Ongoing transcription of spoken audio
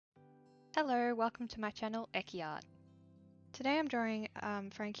Hello, welcome to my channel, Eki Art. Today I'm drawing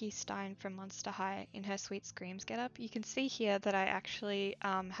Frankie Stein from Monster High in her Sweet Screams getup. You can see here that I actually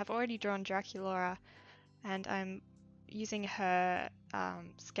have already drawn Draculaura and I'm using her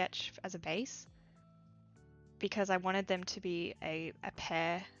sketch as a base because I wanted them to be a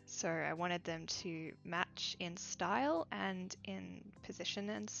pair, so I wanted them to match in style and in position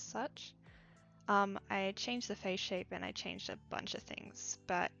and such. I changed the face shape and I changed a bunch of things,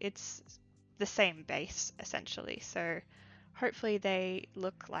 but it's the same base essentially, so hopefully they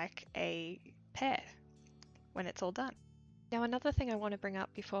look like a pair when it's all done. Now another thing I want to bring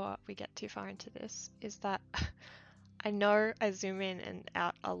up before we get too far into this is that I know I zoom in and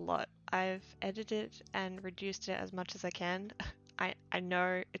out a lot. I've edited and reduced it as much as I can. I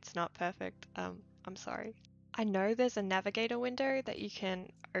know it's not perfect. I'm sorry. I know there's a navigator window that you can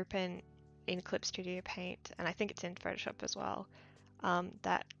open in Clip Studio Paint, and I think it's in Photoshop as well,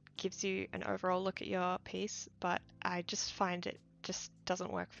 that gives you an overall look at your piece, but I just find it just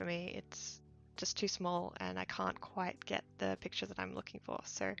doesn't work for me. It's just too small and I can't quite get the picture that I'm looking for,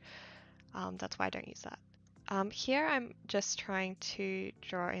 so that's why I don't use that. Here I'm just trying to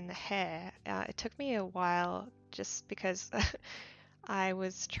draw in the hair. It took me a while just because I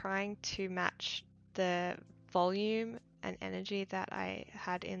was trying to match the volume and energy that I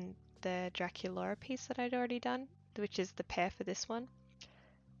had in the Draculaura piece that I'd already done, which is the pair for this one.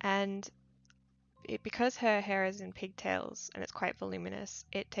 And because her hair is in pigtails and it's quite voluminous,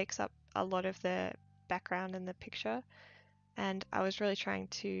 it takes up a lot of the background in the picture. And I was really trying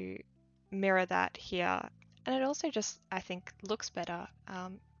to mirror that here. And it also just, I think, looks better.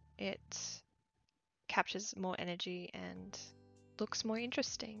 It captures more energy and looks more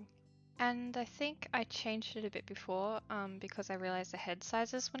interesting. And I think I changed it a bit before because I realized the head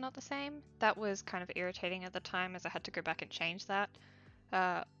sizes were not the same. That was kind of irritating at the time as I had to go back and change that.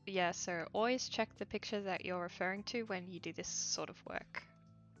 Yeah, so always check the picture that you're referring to when you do this sort of work.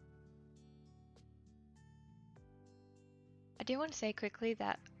 I do want to say quickly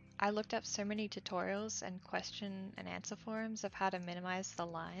that I looked up so many tutorials and question and answer forums of how to minimize the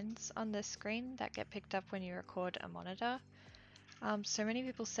lines on the screen that get picked up when you record a monitor. So many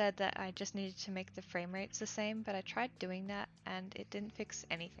people said that I just needed to make the frame rates the same, but I tried doing that and it didn't fix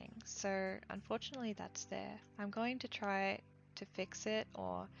anything. So unfortunately that's there. I'm going to try to fix it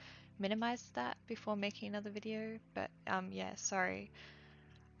or minimize that before making another video, but yeah, sorry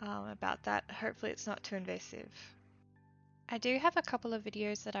about that. Hopefully it's not too invasive. I do have a couple of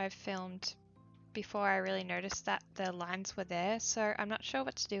videos that I've filmed before I really noticed that the lines were there, so I'm not sure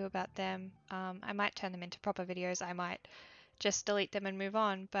what to do about them. I might turn them into proper videos, I might just delete them and move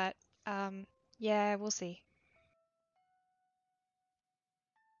on, but yeah, we'll see.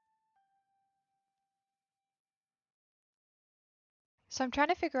 So I'm trying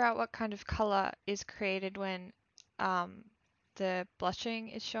to figure out what kind of color is created when the blushing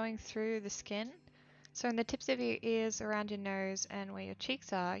is showing through the skin. So in the tips of your ears, around your nose, and where your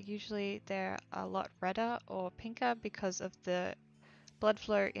cheeks are, usually they're a lot redder or pinker because of the blood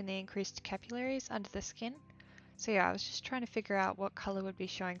flow in the increased capillaries under the skin. So yeah, I was just trying to figure out what color would be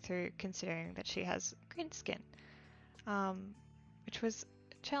showing through considering that she has green skin, which was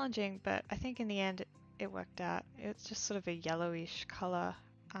challenging, but I think in the end it worked out. It's just sort of a yellowish color.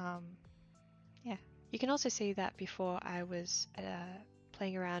 Yeah. You can also see that before I was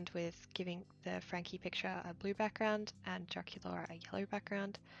playing around with giving the Frankie picture a blue background and Draculaura a yellow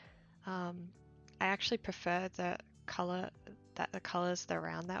background. I actually prefer the colors that are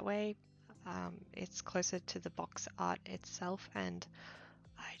around that way. It's closer to the box art itself, and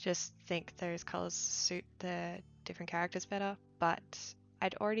I just think those colors suit the different characters better. But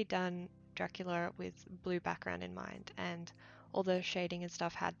I'd already done Dracula with blue background in mind, and all the shading and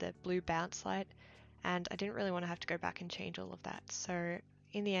stuff had the blue bounce light, and I didn't really want to have to go back and change all of that. So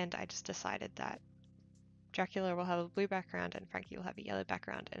in the end, I just decided that Dracula will have a blue background and Frankie will have a yellow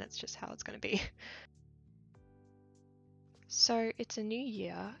background, and it's just how it's going to be. So it's a new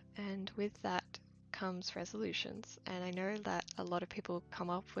year, and with that comes resolutions. And I know that a lot of people come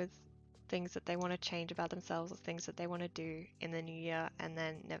up with things that they want to change about themselves or things that they want to do in the new year and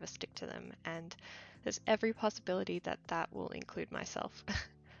then never stick to them. And there's every possibility that that will include myself.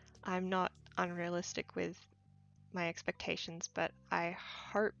 I'm not unrealistic with my expectations, but I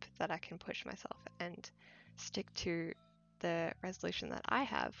hope that I can push myself and stick to the resolution that I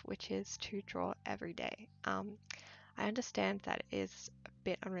have, which is to draw every day. I understand that is a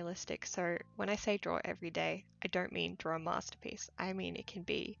bit unrealistic, so when I say draw every day, I don't mean draw a masterpiece. I mean it can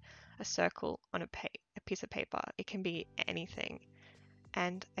be a circle on a piece of paper. It can be anything.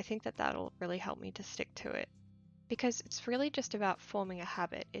 And I think that that'll really help me to stick to it. because it's really just about forming a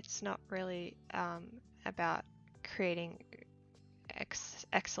habit. It's not really about creating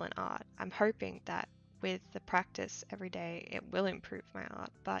excellent art. I'm hoping that with the practice every day, it will improve my art,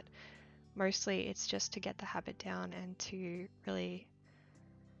 but mostly it's just to get the habit down and to really,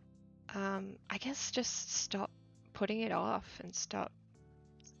 I guess, just stop putting it off and stop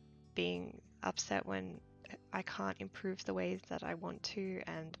being upset when I can't improve the ways that I want to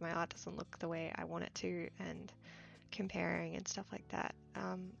and my art doesn't look the way I want it to, and comparing and stuff like that.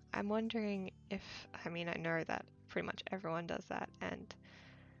 I'm wondering if, I mean, I know that pretty much everyone does that, and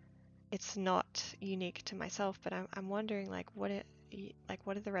it's not unique to myself, but I'm wondering like what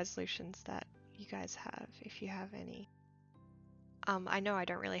are the resolutions that you guys have, if you have any. I know I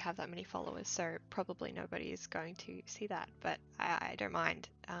don't really have that many followers, so probably nobody is going to see that, but I don't mind.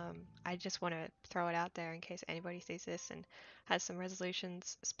 I just want to throw it out there in case anybody sees this and has some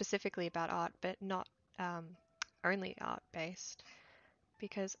resolutions specifically about art, but not only art based,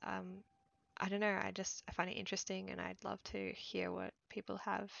 because I don't know, I find it interesting and I'd love to hear what people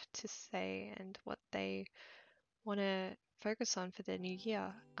have to say and what they want to focus on for the new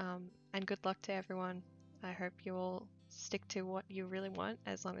year. And good luck to everyone. I hope you all stick to what you really want,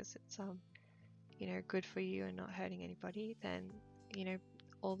 as long as it's good for you and not hurting anybody, then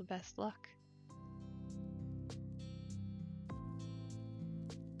all the best luck.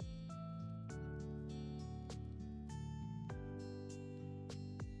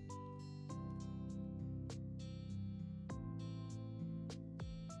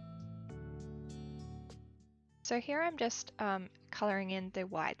 So here I'm just coloring in the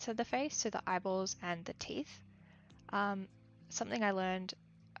whites of the face, so the eyeballs and the teeth. Something I learned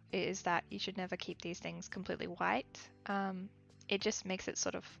is that you should never keep these things completely white. It just makes it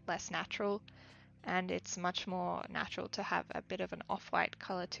sort of less natural, and it's much more natural to have a bit of an off-white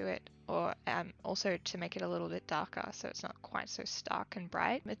color to it, or also to make it a little bit darker so it's not quite so stark and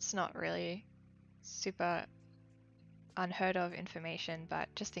bright. It's not really super unheard of information,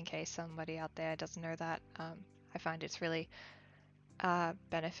 but just in case somebody out there doesn't know that, I find it's really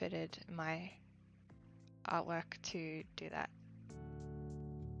benefited my artwork to do that.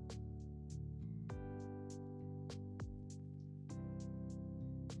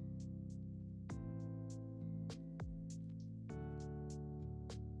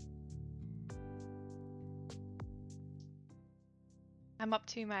 I'm up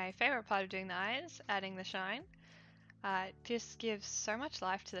to my favorite part of doing the eyes, adding the shine. It just gives so much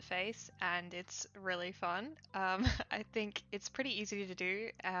life to the face and it's really fun. I think it's pretty easy to do,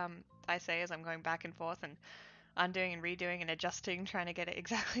 I say as I'm going back and forth and undoing and redoing and adjusting, trying to get it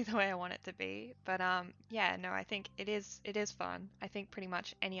exactly the way I want it to be. But yeah, no, I think it is fun. I think pretty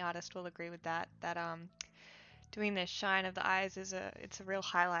much any artist will agree with that, doing the shine of the eyes it's a real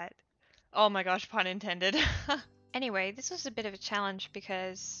highlight. Oh my gosh, pun intended. Anyway, this was a bit of a challenge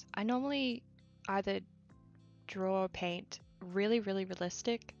because I normally either draw or paint really, really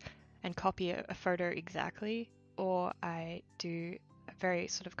realistic and copy a photo exactly, or I do a very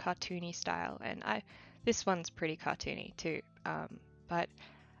sort of cartoony style, and this one's pretty cartoony too, but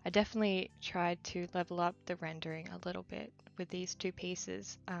I definitely tried to level up the rendering a little bit with these two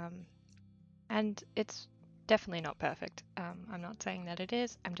pieces, and it's definitely not perfect. I'm not saying that it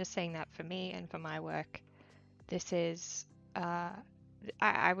is, I'm just saying that for me and for my work, this is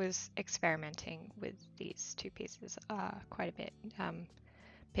I was experimenting with these two pieces quite a bit,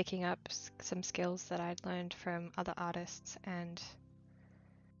 picking up some skills that I'd learned from other artists and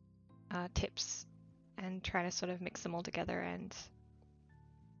tips, and trying to sort of mix them all together and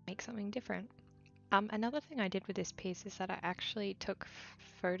make something different. Another thing I did with this piece is that I actually took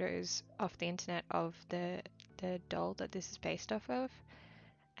photos off the internet of the doll that this is based off of,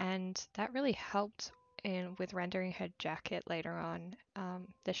 and that really helped with rendering her jacket later on.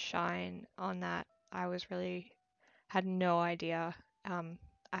 The shine on that, I had no idea.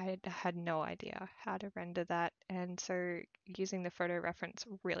 I had no idea how to render that, and so using the photo reference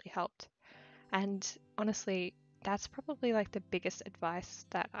really helped. And honestly, that's probably like the biggest advice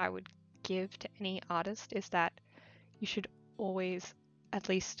that I would give to any artist, is that you should always, at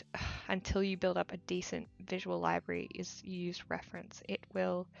least until you build up a decent visual library, is use reference. It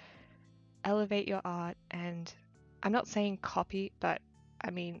will elevate your art, and I'm not saying copy, but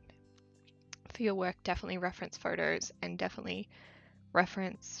I mean, for your work, definitely reference photos and definitely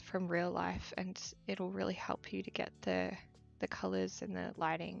reference from real life, and it'll really help you to get the colors and the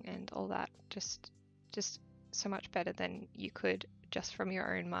lighting and all that just so much better than you could just from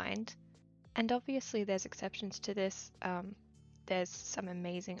your own mind. And obviously there's exceptions to this. There's some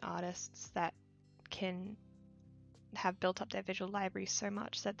amazing artists that can have built up their visual library so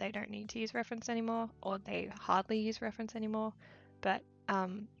much that they don't need to use reference anymore, or they hardly use reference anymore. But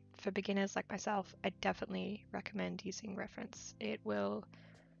for beginners like myself, I definitely recommend using reference. I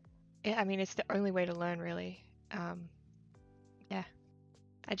mean, it's the only way to learn, really. Yeah.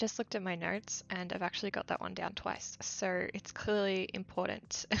 I just looked at my notes and I've actually got that one down twice, so it's clearly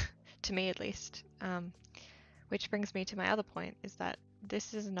important to me at least. Which brings me to my other point, is that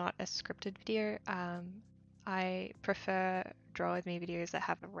this is not a scripted video. I prefer draw with me videos that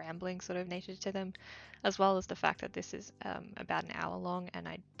have a rambling sort of nature to them, as well as the fact that this is about an hour long, and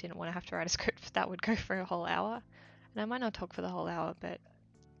I didn't want to have to write a script that would go for a whole hour. And I might not talk for the whole hour, but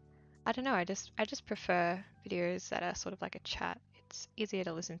I don't know, I just prefer videos that are sort of like a chat. It's easier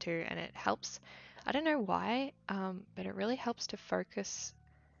to listen to and it helps. I don't know why, but it really helps to focus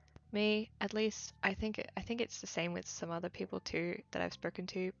me, at least. I think it's the same with some other people too that I've spoken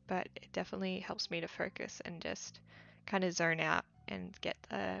to, but it definitely helps me to focus and just kind of zone out and get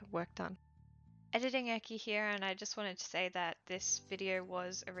the work done. Editing Eki here, and I just wanted to say that this video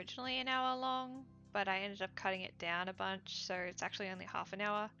was originally an hour long, but I ended up cutting it down a bunch, so it's actually only half an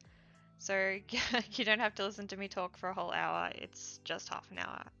hour. So you don't have to listen to me talk for a whole hour, it's just half an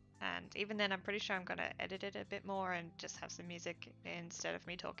hour. And even then, I'm pretty sure I'm going to edit it a bit more and just have some music instead of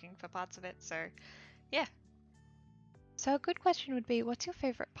me talking for parts of it. So yeah. So a good question would be, what's your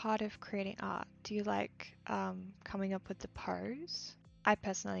favorite part of creating art? Do you like coming up with the pose? I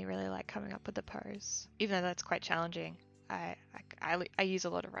personally really like coming up with the pose, even though that's quite challenging. I use a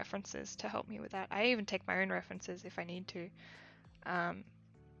lot of references to help me with that. I even take my own references if I need to,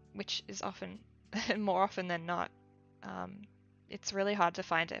 which is often, more often than not. It's really hard to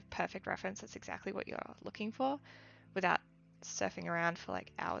find a perfect reference that's exactly what you're looking for without surfing around for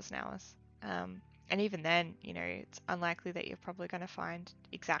like hours and hours. And even then, it's unlikely that you're probably going to find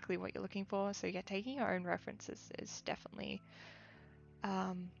exactly what you're looking for. So yeah, taking your own references is definitely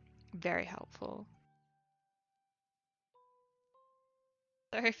very helpful.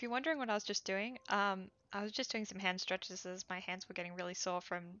 So if you're wondering what I was just doing, I was just doing some hand stretches as my hands were getting really sore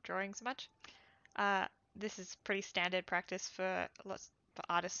from drawing so much. Uh, this is pretty standard practice for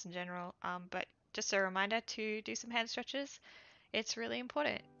artists in general, but just a reminder to do some hand stretches. It's really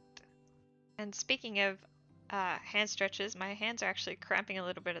important. And speaking of hand stretches, my hands are actually cramping a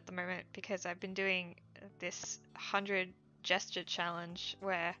little bit at the moment because I've been doing this 100 gesture challenge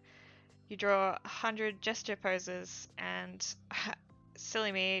where you draw 100 gesture poses, and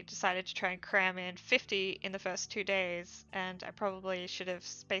silly me decided to try and cram in 50 in the first 2 days, and I probably should have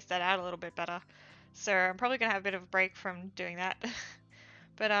spaced that out a little bit better. So I'm probably gonna have a bit of a break from doing that.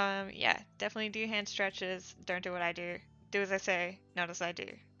 But yeah, definitely do hand stretches. Don't do what I do. Do as I say, not as I do.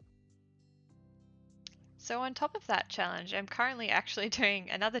 So on top of that challenge, I'm currently actually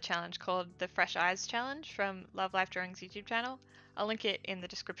doing another challenge called the Fresh Eyes Challenge from Love Life Drawing's YouTube channel. I'll link it in the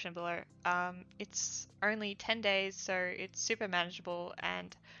description below. It's only 10 days, so it's super manageable,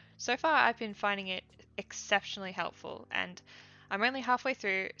 and so far I've been finding it exceptionally helpful. And I'm only halfway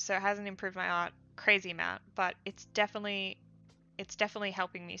through, so it hasn't improved my art crazy amount, but it's definitely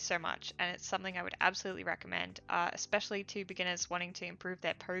helping me so much, and it's something I would absolutely recommend, especially to beginners wanting to improve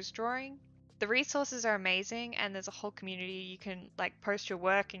their pose drawing. The resources are amazing, and there's a whole community. You can like post your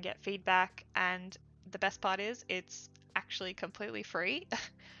work and get feedback, and the best part is it's actually completely free.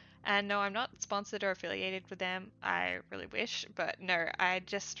 And no, I'm not sponsored or affiliated with them. I really wish, but no, I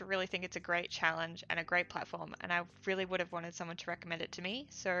just really think it's a great challenge and a great platform, and I really would have wanted someone to recommend it to me,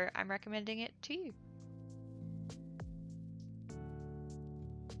 so I'm recommending it to you.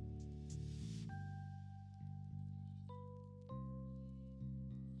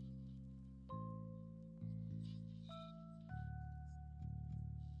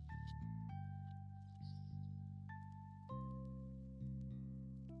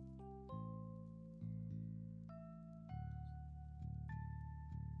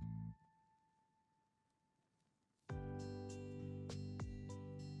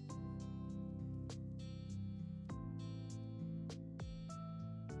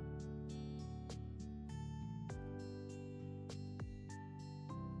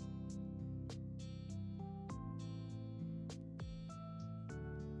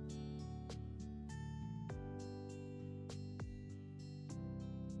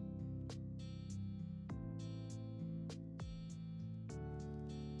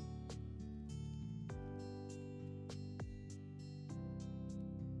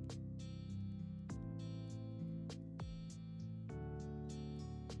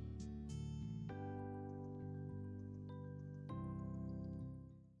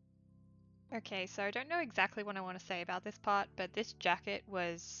 Okay, so I don't know exactly what I want to say about this part, but this jacket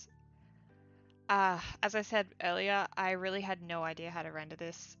was, As I said earlier, I really had no idea how to render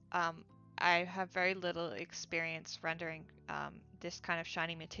this. I have very little experience rendering this kind of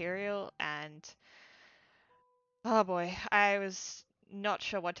shiny material, and oh boy, I was not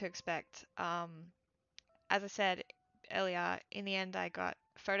sure what to expect. As I said earlier, in the end, I got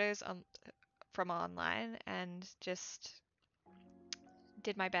photos from online and just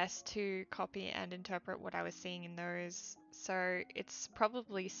did my best to copy and interpret what I was seeing in those. So it's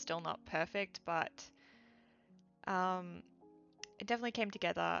probably still not perfect, but um, it definitely came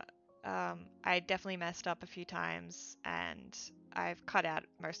together. I definitely messed up a few times, and I've cut out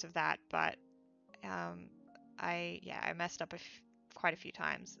most of that, but um, I messed up quite a few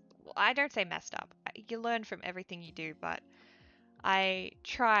times. Well, I don't say messed up. You learn from everything you do, but I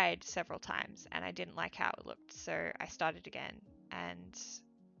tried several times and I didn't like how it looked, so I started again, and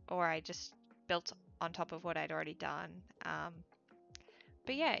or I just built on top of what I'd already done.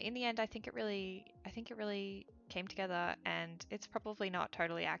 But yeah, in the end, I think it really came together, and it's probably not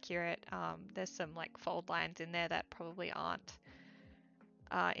totally accurate. There's some like fold lines in there that probably aren't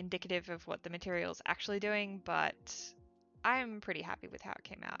indicative of what the material's actually doing, but I'm pretty happy with how it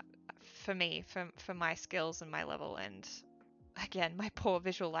came out. For me, for my skills and my level, and again, my poor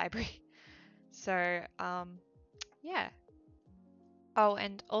visual library. So, yeah. Oh,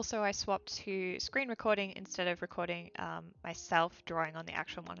 and also I swapped to screen recording instead of recording myself drawing on the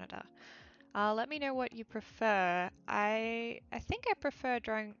actual monitor. Let me know what you prefer. I think I prefer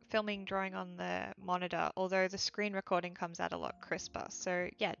filming drawing on the monitor, although the screen recording comes out a lot crisper. So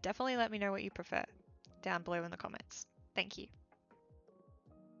yeah, definitely let me know what you prefer down below in the comments. Thank you.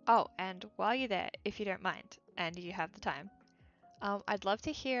 Oh, and while you're there, if you don't mind, and you have the time, I'd love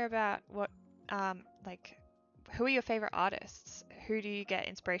to hear about like, who are your favorite artists? Who do you get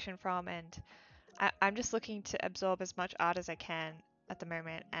inspiration from? And I'm just looking to absorb as much art as I can at the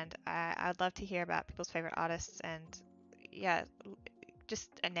moment, and I'd love to hear about people's favorite artists and yeah, just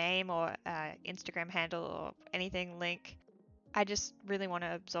a name or Instagram handle or anything, link. I just really want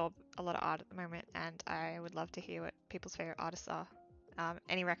to absorb a lot of art at the moment, and I would love to hear what people's favorite artists are.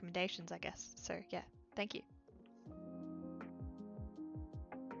 Any recommendations, I guess. So yeah, thank you.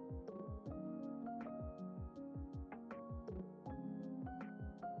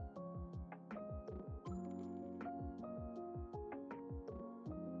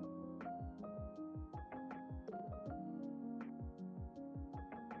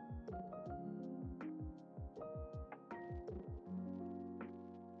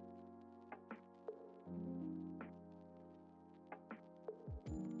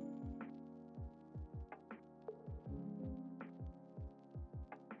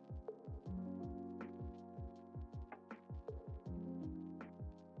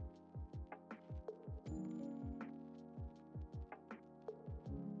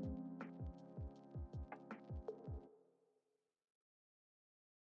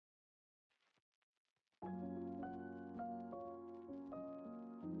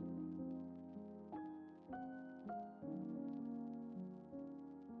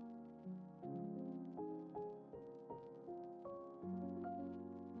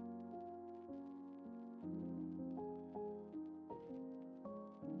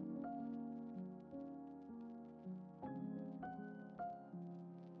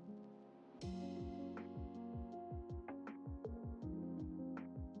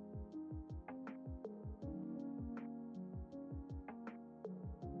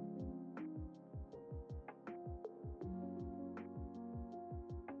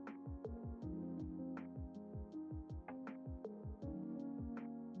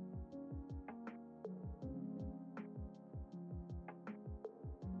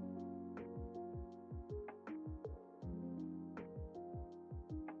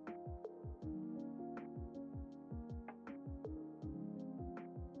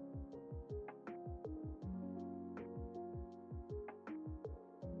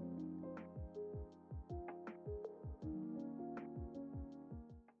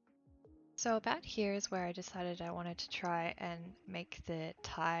 So about here is where I decided I wanted to try and make the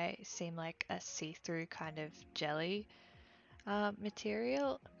tie seem like a see-through kind of jelly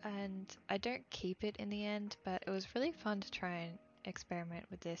material, and I don't keep it in the end, but it was really fun to try and experiment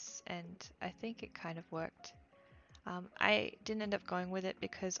with this, and I think it kind of worked. I didn't end up going with it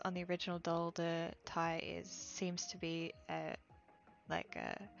because on the original doll the tie seems to be like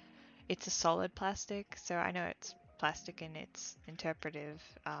a it's a solid plastic, so I know it's plastic and it's interpretive.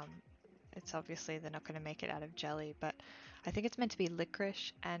 It's obviously they're not going to make it out of jelly, but I think it's meant to be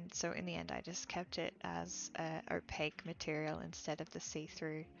licorice, and so in the end I just kept it as a opaque material instead of the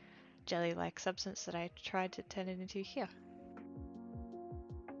see-through jelly-like substance that I tried to turn it into here.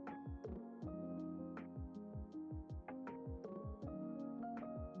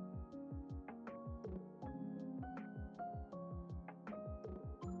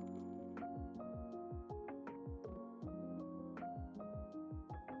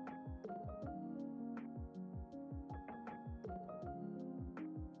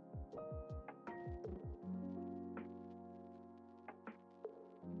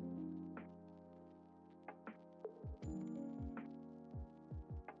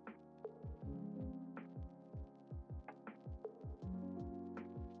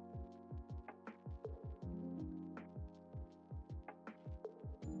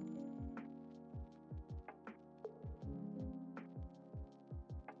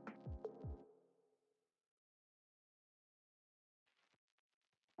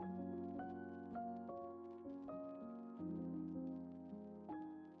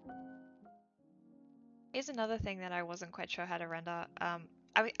 Here's another thing that I wasn't quite sure how to render.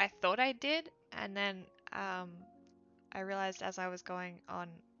 I thought I did, and then um, I realized as I was going on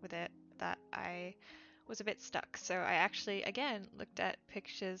with it that I was a bit stuck. So I actually, again, looked at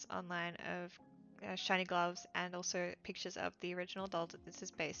pictures online of shiny gloves and also pictures of the original doll that this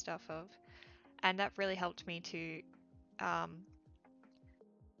is based off of. And that really helped me to, um,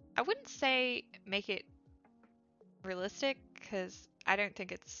 I wouldn't say make it realistic because I don't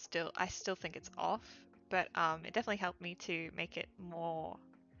think it's still, I still think it's off, but it definitely helped me to make it more,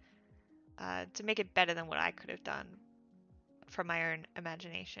 to make it better than what I could have done from my own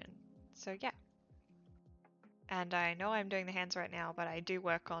imagination. So yeah. And I know I'm doing the hands right now, but I do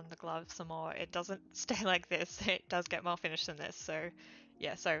work on the gloves some more. It doesn't stay like this. It does get more finished than this. So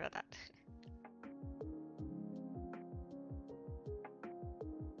yeah, sorry about that.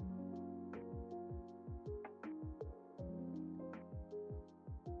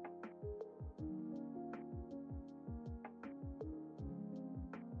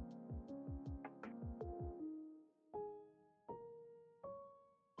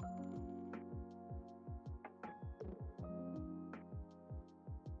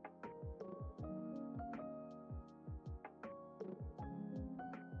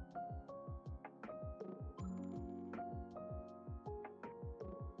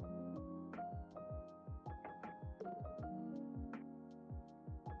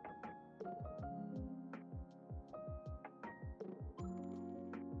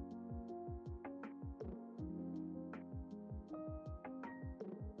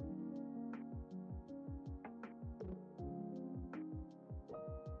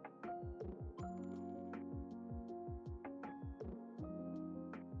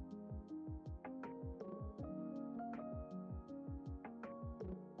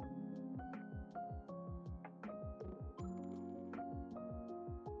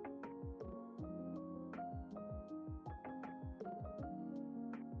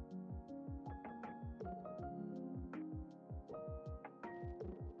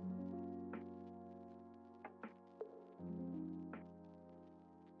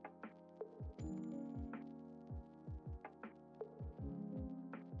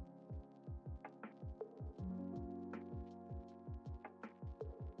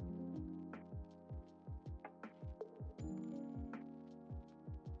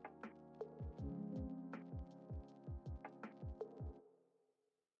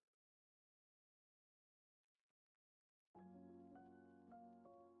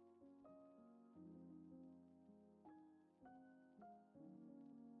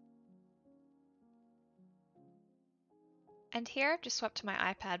 And here I've just swapped to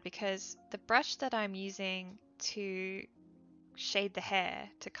my iPad because the brush that I'm using to shade the hair,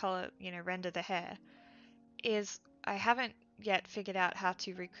 to color, render the hair, is I haven't yet figured out how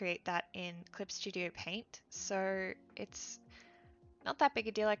to recreate that in Clip Studio Paint. So it's not that big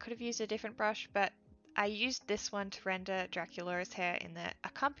a deal. I could have used a different brush, but I used this one to render Draculaura's hair in the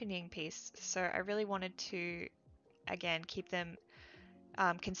accompanying piece. So I really wanted to, again, keep them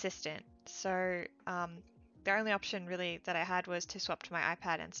consistent. So the only option really that I had was to swap to my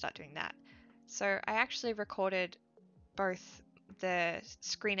iPad and start doing that. So I actually recorded both the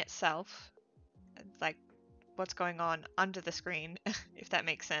screen itself, like what's going on under the screen, if that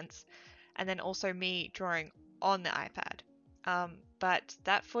makes sense, and then also me drawing on the iPad. But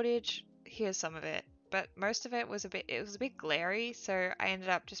that footage, here's some of it, but most of it was a bit glary, so I ended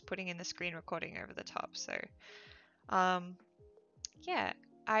up just putting in the screen recording over the top. So, um, yeah,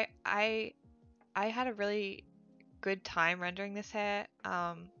 I I I had a really good time rendering this hair.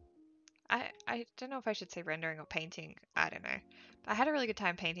 I don't know if I should say rendering or painting. I don't know. But I had a really good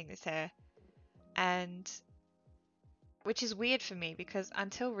time painting this hair, and which is weird for me because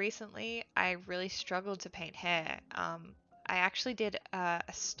until recently I really struggled to paint hair. I actually did a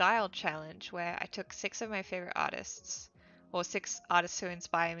style challenge where I took 6 of my favorite artists, or 6 artists who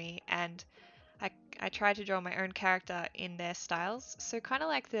inspire me, and I I tried to draw my own character in their styles. So kind of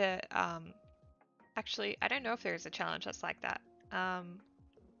like the actually I don't know if there is a challenge that's like that. Um,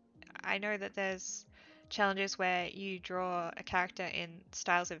 I know that there's challenges where you draw a character in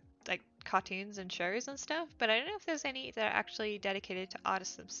styles of like cartoons and shows and stuff, but I don't know if there's any that are actually dedicated to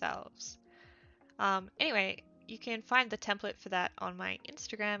artists themselves. Anyway, you can find the template for that on my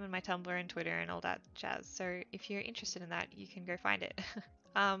Instagram and my Tumblr and Twitter and all that jazz. So if you're interested in that, you can go find it.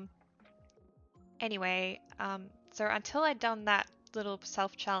 um, so until I'd done that little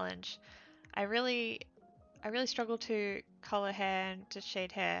self challenge, I really I really struggled to color hair and to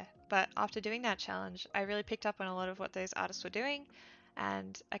shade hair, but after doing that challenge, I really picked up on a lot of what those artists were doing,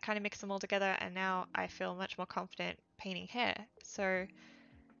 and I kind of mixed them all together, and now I feel much more confident painting hair. So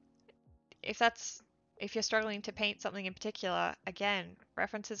if that's if you're struggling to paint something in particular, again,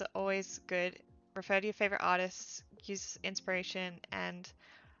 references are always good. Refer to your favorite artists, use inspiration, and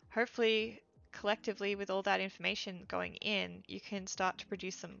hopefully, collectively, with all that information going in, you can start to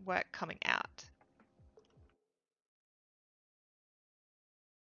produce some work coming out.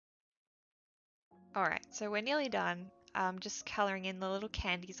 Alright, so we're nearly done. Just colouring in the little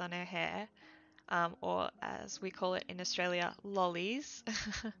candies on her hair, or as we call it in Australia, lollies.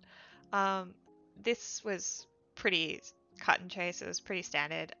 um, this was pretty cut and chase. It was pretty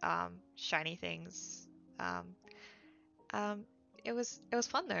standard. Shiny things. Um, um, it was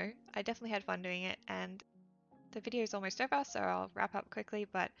fun though. I definitely had fun doing it, and the video is almost over, so I'll wrap up quickly.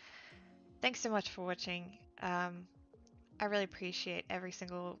 But thanks so much for watching. I really appreciate every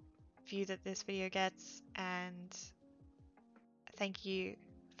single view that this video gets, and thank you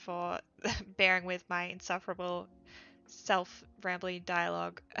for bearing with my insufferable self-rambling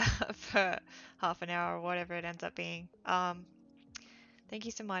dialogue for half an hour or whatever it ends up being. Thank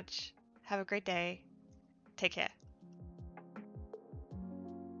you so much. Have a great day. Take care.